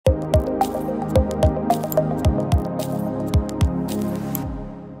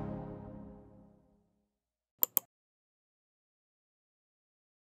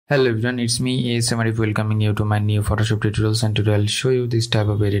Hello everyone, it's me ASM Arif welcoming you to my new Photoshop tutorials, and today I'll show you this type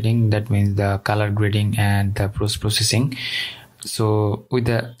of editing, that means the color grading and the post-processing, so with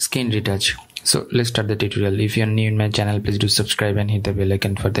the skin retouch. So let's start the tutorial. If you're new in my channel, please do subscribe and hit the bell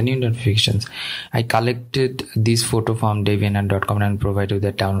icon for the new notifications. I collected this photo from deviantart.com and provided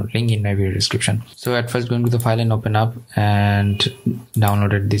the download link in my video description. So at first, going to the file and open up and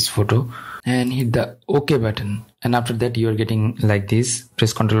downloaded this photo and hit the OK button. And after that, you are getting like this.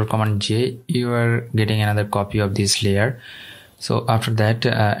 Press Ctrl or Command J. You are getting another copy of this layer. So after that,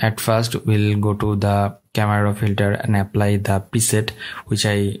 at first we'll go to the camera filter and apply the preset which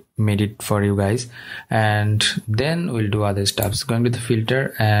I made it for you guys, and then we'll do other stuffs. Going to the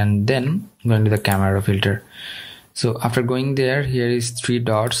filter and then going to the camera filter. So after going there, here is 3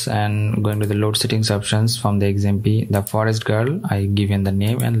 dots and going to the load settings options from the XMP, the forest girl, I given the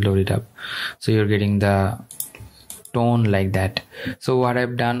name and load it up. So you're getting the tone like that. So what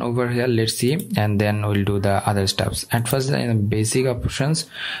I've done over here, let's see, and then we'll do the other stuffs. At first, in the basic options,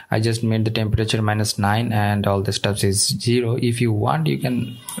 I just made the temperature -9 and all the stuffs is 0. If you want, you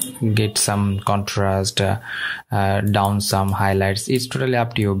can get some contrast, down some highlights. It's totally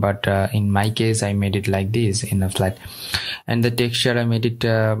up to you, but in my case, I made it like this in a flat. And the texture, I made it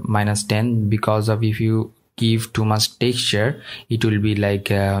 -10 because of if you give too much texture, it will be like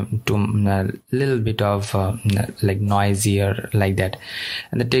a little bit of like noisier like that.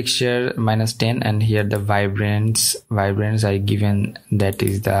 And the texture -10, and here the vibrance I given that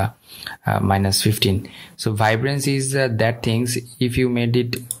is the -15. So vibrance is that things, if you made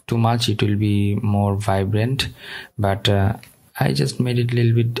it too much it will be more vibrant, but I just made it a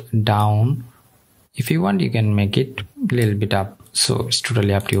little bit down. If you want, you can make it a little bit up. So it's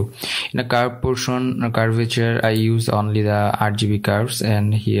totally up to you. In the curve portion, curvature, I use only the RGB curves,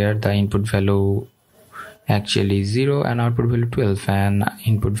 and here the input value actually 0 and output value 12, and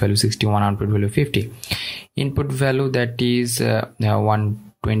input value 61, output value 50. Input value that is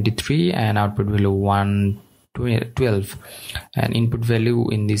 123 and output value 112, and input value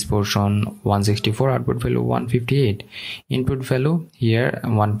in this portion 164, output value 158. Input value here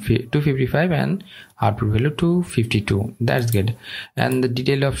 255 and output value 252. That's good. And the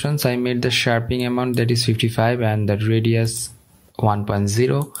detail options, I made the sharpening amount that is 55 and the radius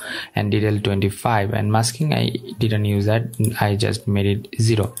 1.0 and detail 25, and masking I didn't use that, I just made it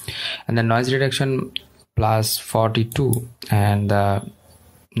 0. And the noise reduction plus 42 and the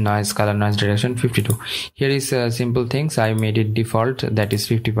color noise reduction 52. Here is simple things, I made it default, that is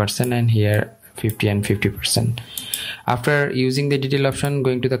 50%, and here 50 and 50%. After using the detail option,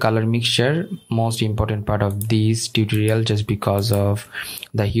 going to the color mixture, most important part of this tutorial, just because of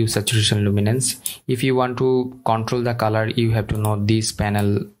the hue, saturation, luminance. If you want to control the color, you have to know this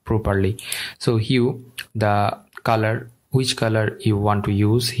panel properly. So hue, the color, which color you want to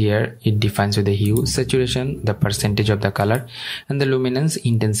use, here it defines with the hue, saturation, the percentage of the color, and the luminance,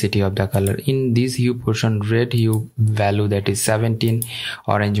 intensity of the color. In this hue portion, red hue value that is 17,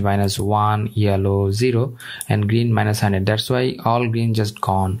 orange -1, yellow 0, and green -100. That's why all green just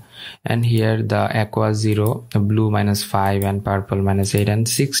gone. And here the aqua 0, blue -5, and purple -8, and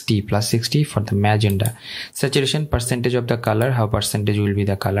 60 plus 60 for the magenta. Saturation, percentage of the color, how percentage will be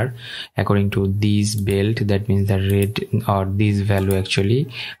the color according to this belt, that means the red or this value. Actually,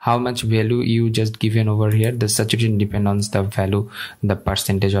 how much value you just given over here, the saturation depends on the value, the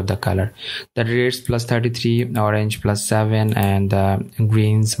percentage of the color. The reds plus 33, orange plus 7, and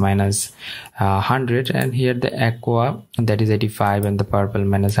greens -100, and here the aqua that is 85 and the purple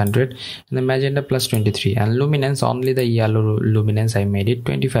 -100, and the magenta plus 23. And luminance, only the yellow luminance I made it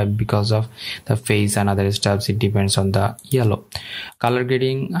 25 because of the face and other stuffs, it depends on the yellow. Color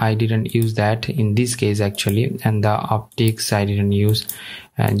grading, I didn't use that in this case actually, and the optics I didn't use,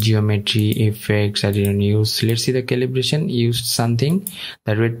 and geometry effects I didn't use. Let's see the calibration, used something,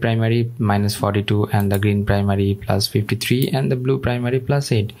 the red primary -42 and the green primary plus 53 and the blue primary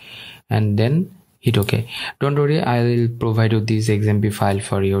plus 8, and then hit OK. Don't worry, I will provide you this XMP file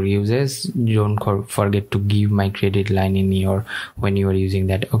for your uses. Don't forget to give my credit line in your when you are using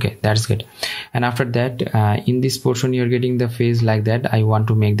that. Okay, that's good. And after that, in this portion you're getting the face like that. I want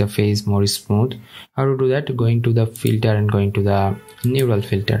to make the face more smooth. How to do that? Going to the filter and going to the neural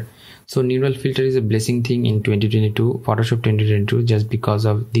filter. So neural filter is a blessing thing in 2022, Photoshop 2022, just because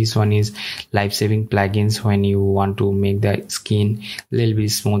of this one is life-saving plugins when you want to make the skin a little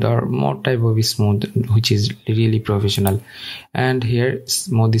bit smooth or more type of smooth, which is really professional. And here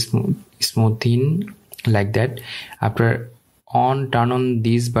smoothing like that. After turn on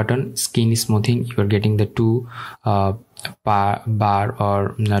this button, skin smoothing, you are getting the two bar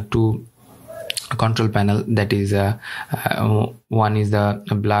or two control panel, that is one is the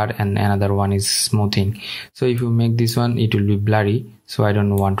blur and another one is smoothing. So if you make this one, it will be blurry, so I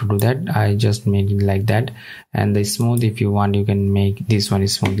don't want to do that. I just made it like that. And the smooth, if you want, you can make this one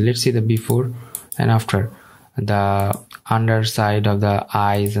is smooth. Let's see the before and after. The underside of the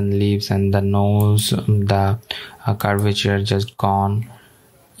eyes and lips and the nose, the curvature just gone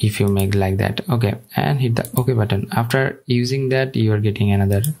if you make like that. Okay, and hit the OK button. After using that, you are getting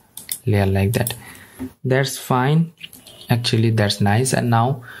another layer like that. That's fine, actually that's nice. And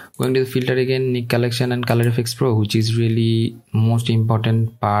now going to the filter again, Nik Collection and Color Efex Pro, which is really most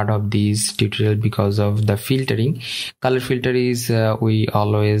important part of this tutorial because of the filtering. Color filter is we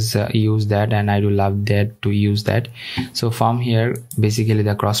always use that, and I do love that to use that. So from here, basically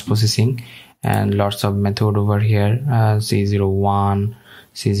the cross processing and lots of method over here, C01,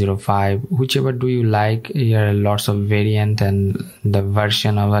 C05, whichever do you like. Here are lots of variant and the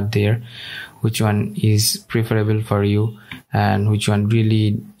version over there, which one is preferable for you and which one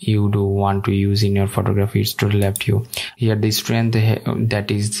really you do want to use in your photography. It's totally up to you. Here the strength,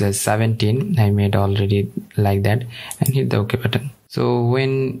 that is 17, I made already like that, and hit the OK button. So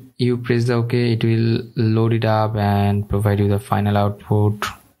when you press the OK, it will load it up and provide you the final output.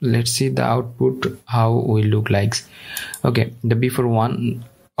 Let's see the output, how will look like. Okay, the before one,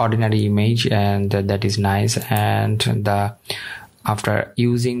 ordinary image, and that is nice. And the after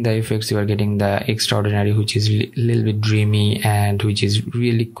using the effects, you are getting the extraordinary, which is a little bit dreamy and which is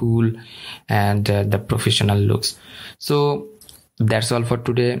really cool, and the professional looks. So that's all for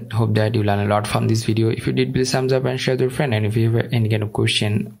today. Hope that you learn a lot from this video. If you did, please thumbs up and share with your friend. And if you have any kind of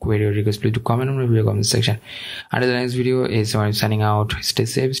question, query, or request, please do comment on the video comment section. Until the next video, is someone signing out. Stay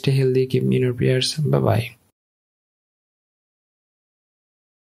safe, stay healthy, keep me in your prayers. Bye bye.